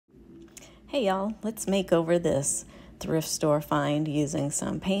Hey y'all, let's make over this thrift store find using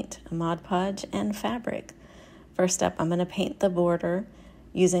some paint, Mod Podge, and fabric. First up, I'm going to paint the border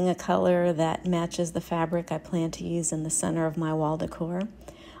using a color that matches the fabric I plan to use in the center of my wall decor.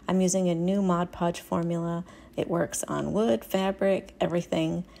 I'm using a new Mod Podge formula. It works on wood, fabric,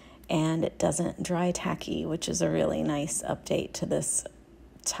 everything, and it doesn't dry tacky, which is a really nice update to this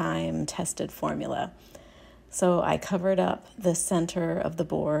time-tested formula. So I covered up the center of the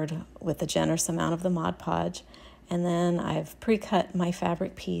board with a generous amount of the Mod Podge, and then I've pre-cut my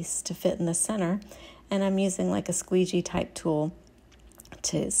fabric piece to fit in the center, and I'm using like a squeegee type tool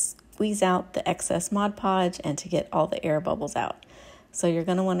to squeeze out the excess Mod Podge and to get all the air bubbles out. So you're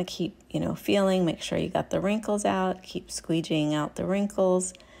going to want to keep, feeling, make sure you got the wrinkles out, keep squeegeeing out the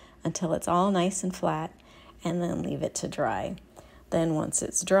wrinkles until it's all nice and flat, and then leave it to dry. Then once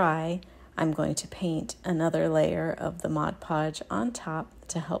it's dry, I'm going to paint another layer of the Mod Podge on top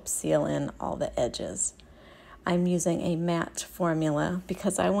to help seal in all the edges. I'm using a matte formula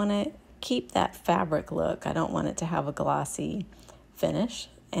because I want to keep that fabric look. I don't want it to have a glossy finish,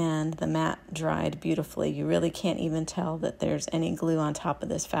 and the matte dried beautifully. You really can't even tell that there's any glue on top of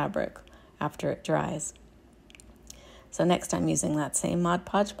this fabric after it dries. So next I'm using that same Mod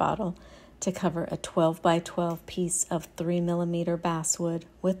Podge bottle to cover a 12 by 12 piece of 3mm basswood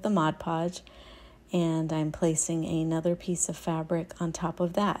with the Mod Podge, and I'm placing another piece of fabric on top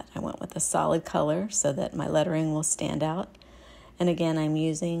of that. I went with a solid color so that my lettering will stand out, and again I'm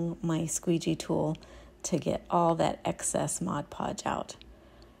using my squeegee tool to get all that excess Mod Podge out.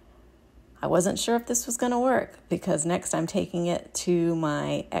 I wasn't sure if this was going to work because next I'm taking it to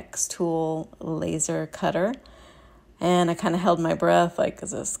my xTool laser cutter. And I kind of held my breath, like, is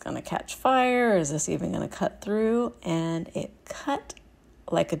this going to catch fire? Is this even going to cut through? And it cut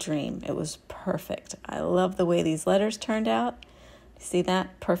like a dream. It was perfect. I love the way these letters turned out. See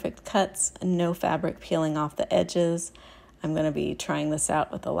that? Perfect cuts, no fabric peeling off the edges. I'm going to be trying this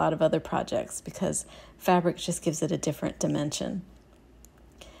out with a lot of other projects because fabric just gives it a different dimension.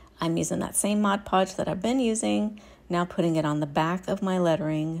 I'm using that same Mod Podge that I've been using, now putting it on the back of my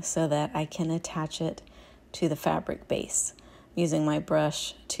lettering so that I can attach it to the fabric base. I'm using my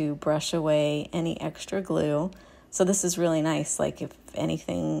brush to brush away any extra glue. So this is really nice. Like if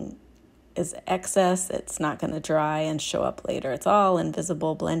anything is excess, it's not going to dry and show up later. It's all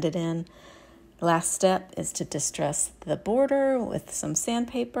invisible, blended in. Last step is to distress the border with some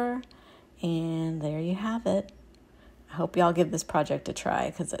sandpaper. And there you have it. I hope y'all give this project a try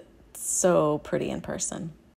because it's so pretty in person.